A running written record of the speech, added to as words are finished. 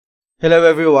Hello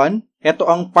everyone! Ito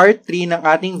ang part 3 ng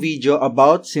ating video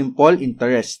about simple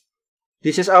interest.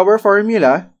 This is our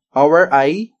formula. Our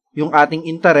I, yung ating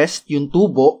interest, yung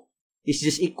tubo, is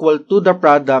just equal to the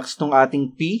products ng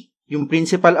ating P, yung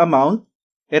principal amount.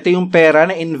 Ito yung pera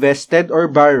na invested or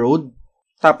borrowed.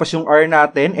 Tapos yung R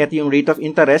natin, ito yung rate of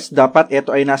interest. Dapat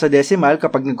ito ay nasa decimal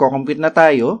kapag nagko-compute na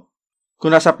tayo.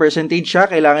 Kung nasa percentage siya,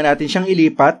 kailangan natin siyang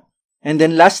ilipat. And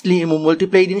then lastly,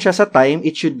 imumultiply din siya sa time,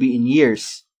 it should be in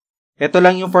years. Ito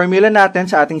lang yung formula natin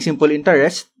sa ating simple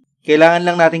interest. Kailangan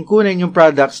lang natin kunin yung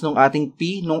products ng ating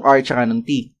P, ng R, tsaka ng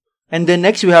T. And then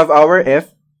next, we have our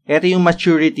F. Ito yung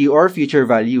maturity or future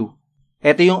value.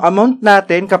 Ito yung amount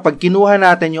natin kapag kinuha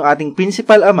natin yung ating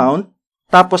principal amount,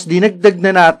 tapos dinagdag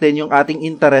na natin yung ating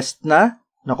interest na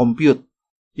compute.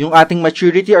 Yung ating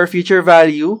maturity or future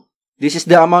value, this is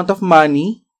the amount of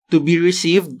money to be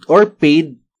received or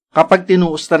paid kapag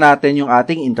tinuusta natin yung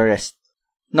ating interest.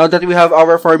 Now that we have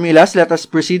our formulas, let us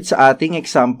proceed sa ating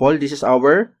example. This is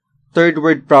our third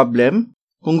word problem.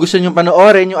 Kung gusto nyo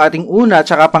panoorin yung ating una at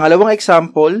pangalawang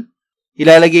example,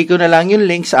 ilalagay ko na lang yung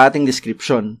link sa ating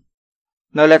description.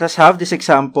 Now let us have this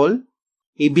example.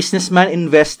 A businessman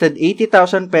invested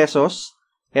 80,000 pesos.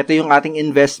 Ito yung ating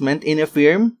investment in a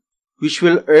firm which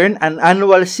will earn an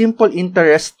annual simple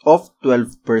interest of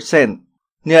 12%.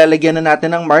 Nilalagyan na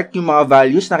natin ng mark yung mga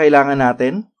values na kailangan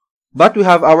natin. But we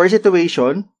have our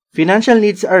situation. Financial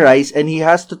needs arise and he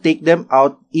has to take them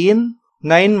out in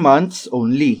 9 months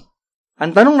only.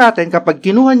 Ang tanong natin, kapag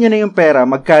kinuha niya na yung pera,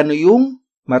 magkano yung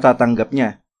matatanggap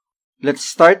niya? Let's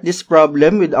start this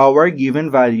problem with our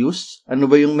given values. Ano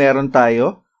ba yung meron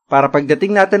tayo? Para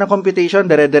pagdating natin ng computation,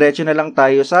 dire-diretso na lang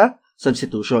tayo sa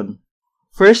substitution.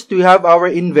 First, we have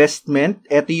our investment.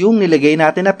 Ito yung nilagay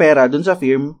natin na pera dun sa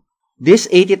firm.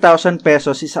 This 80,000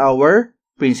 pesos is our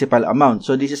principal amount.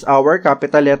 So, this is our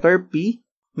capital letter P.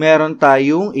 Meron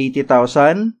tayong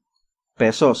 80,000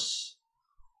 pesos.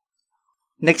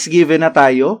 Next, given na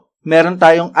tayo, meron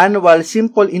tayong annual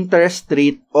simple interest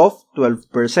rate of 12%.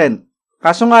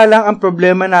 Kaso nga lang, ang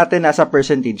problema natin nasa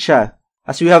percentage siya.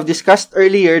 As we have discussed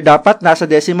earlier, dapat nasa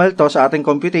decimal to sa ating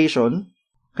computation.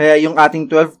 Kaya yung ating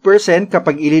 12%,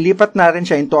 kapag ililipat natin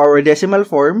siya into our decimal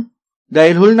form,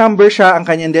 dahil whole number siya, ang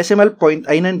kanyang decimal point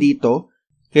ay nandito,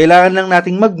 kailangan lang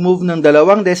nating mag-move ng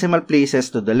 2 decimal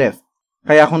places to the left.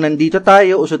 Kaya kung nandito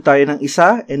tayo, usod tayo ng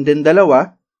 1 and then 2,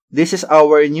 this is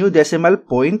our new decimal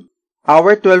point.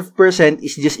 Our 12%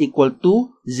 is just equal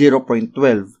to 0.12.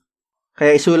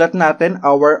 Kaya isulat natin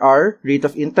our R, rate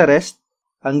of interest.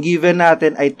 Ang given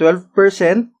natin ay 12%.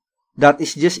 That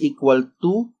is just equal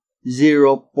to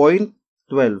 0.12.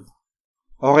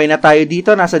 Okay na tayo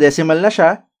dito, nasa decimal na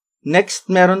siya.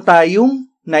 Next, meron tayong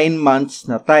 9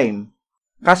 months na time.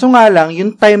 Kaso nga lang,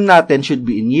 yung time natin should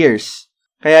be in years.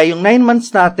 Kaya yung 9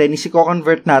 months natin,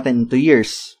 isi-convert natin into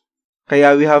years.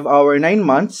 Kaya we have our 9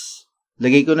 months.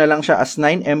 Lagay ko na lang siya as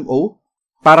 9MO.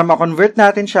 Para ma-convert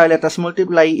natin siya, let us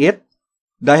multiply it.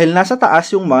 Dahil nasa taas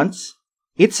yung months,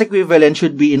 its equivalent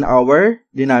should be in our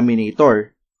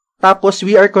denominator. Tapos,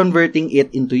 we are converting it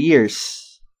into years.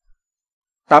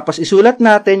 Tapos, isulat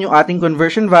natin yung ating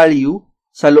conversion value.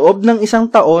 Sa loob ng 1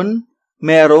 taon,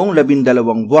 merong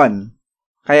 12 buwan.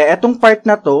 Kaya etong part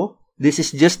na to, this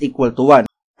is just equal to 1.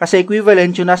 Kasi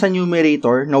equivalent yung nasa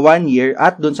numerator na 1 year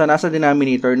at dun sa nasa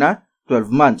denominator na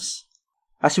 12 months.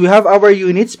 As we have our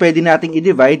units, pwede nating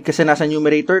i-divide kasi nasa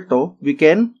numerator to, we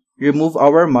can remove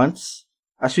our months.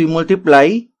 As we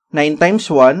multiply, 9 times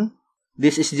 1,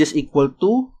 this is just equal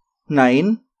to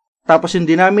 9. Tapos yung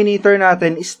denominator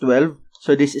natin is 12,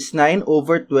 so this is 9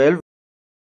 over 12.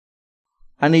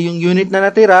 Ano yung unit na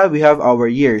natira? We have our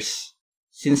years.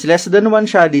 Since less than 1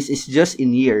 siya, this is just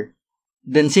in year.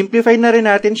 Then, simplify na rin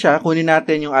natin siya. Kunin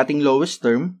natin yung ating lowest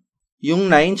term. Yung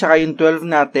 9 tsaka yung 12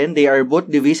 natin, they are both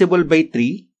divisible by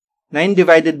 3. 9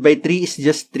 divided by 3 is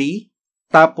just 3.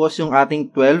 Tapos, yung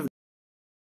ating 12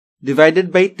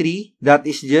 divided by 3, that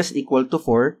is just equal to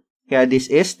 4. Kaya this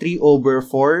is 3 over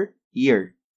 4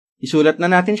 year. Isulat na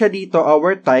natin siya dito.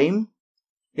 Our time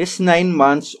is 9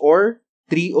 months or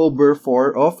 3 over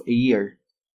 4 of a year.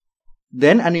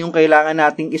 Then, ano yung kailangan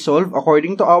nating isolve?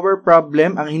 According to our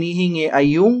problem, ang hinihingi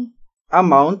ay yung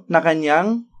amount na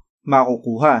kanyang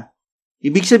makukuha.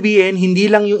 Ibig sabihin,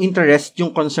 hindi lang yung interest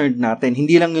yung concerned natin,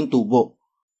 hindi lang yung tubo.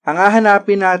 Ang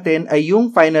hahanapin natin ay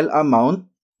yung final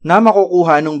amount na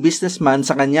makukuha ng businessman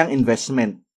sa kanyang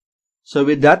investment. So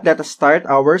with that, let us start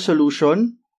our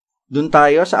solution. Dun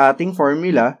tayo sa ating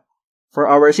formula. For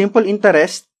our simple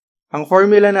interest, ang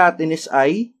formula natin is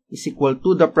I is equal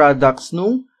to the products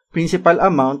nung principal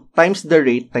amount times the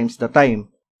rate times the time.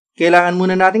 Kailangan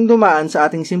muna nating dumaan sa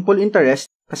ating simple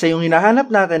interest kasi yung hinahanap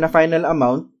natin na final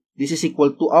amount, this is equal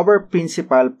to our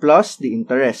principal plus the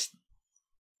interest.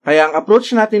 Kaya ang approach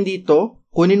natin dito,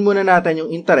 kunin muna natin yung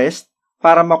interest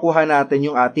para makuha natin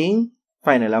yung ating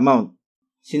final amount.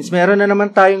 Since meron na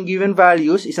naman tayong given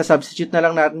values, isa-substitute na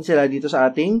lang natin sila dito sa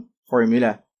ating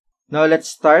formula. Now, let's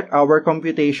start our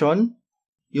computation.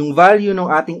 Yung value ng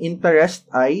ating interest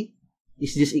ay,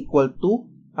 is this equal to,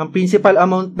 ang principal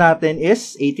amount natin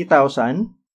is 80,000.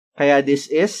 Kaya this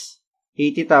is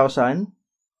 80,000.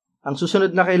 Ang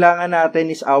susunod na kailangan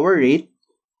natin is our rate.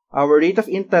 Our rate of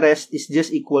interest is just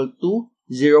equal to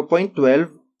 0.12.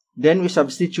 Then we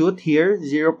substitute here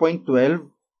 0.12.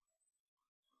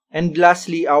 And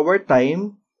lastly, our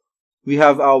time, we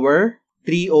have our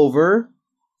 3/4.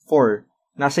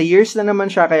 Nasa years na naman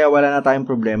siya kaya wala na tayong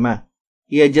problema.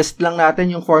 I-adjust lang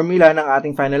natin yung formula ng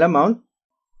ating final amount.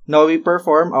 Now we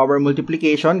perform our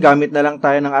multiplication. Gamit na lang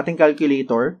tayo ng ating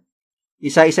calculator.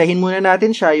 Isa-isahin muna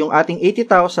natin siya, yung ating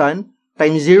 80,000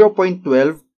 times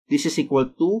 0.12, this is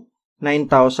equal to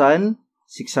 9,600.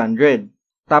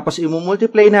 Tapos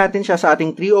imumultiply natin siya sa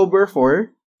ating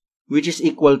 3/4, which is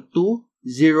equal to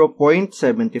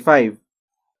 0.75.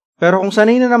 Pero kung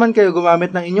sanay na naman kayo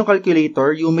gumamit ng inyong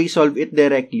calculator, you may solve it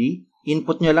directly.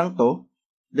 Input nyo lang to.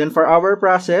 Then for our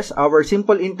process, our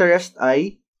simple interest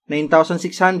ay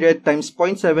 9,600 times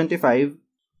 0.75.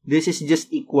 This is just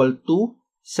equal to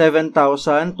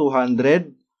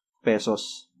 7,200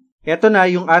 pesos. Ito na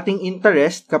yung ating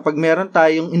interest kapag meron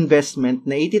tayong investment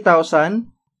na 80,000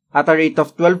 at a rate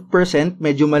of 12%,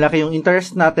 medyo malaki yung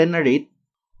interest natin na rate,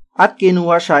 at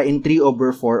kinuha siya in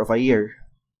 3/4 of a year.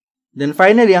 Then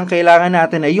finally, ang kailangan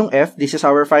natin ay yung F. This is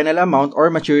our final amount or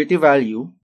maturity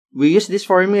value. We use this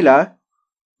formula.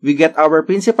 We get our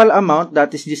principal amount,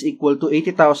 that is just equal to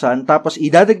 80,000. Tapos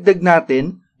idadagdag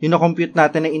natin yung na-compute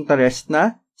natin na interest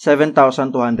na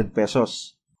 7,200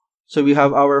 pesos. So we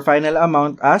have our final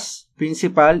amount as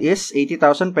principal is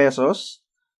 80,000 pesos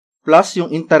plus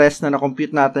yung interest na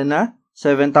na-compute natin na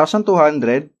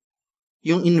 7,200.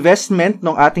 Yung investment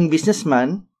ng ating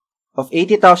businessman of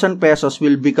 80,000 pesos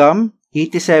will become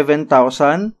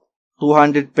 87,200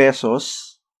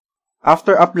 pesos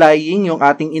after applying yung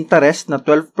ating interest na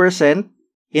 12%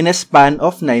 in a span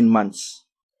of 9 months.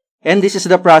 And this is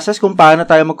the process kung paano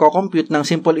tayo magko-compute ng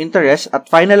simple interest at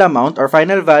final amount or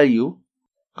final value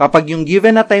kapag yung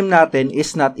given na time natin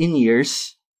is not in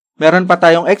years. Meron pa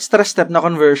tayong extra step na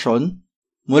conversion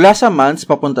mula sa months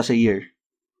papunta sa year.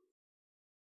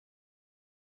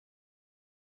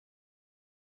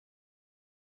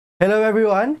 Hello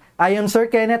everyone! I am Sir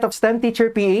Kenneth of STEM Teacher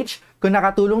PH. Kung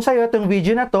nakatulong sa'yo itong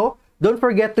video na to, don't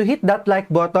forget to hit that like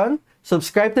button,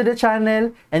 subscribe to the channel,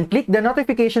 and click the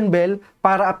notification bell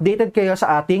para updated kayo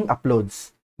sa ating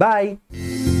uploads. Bye!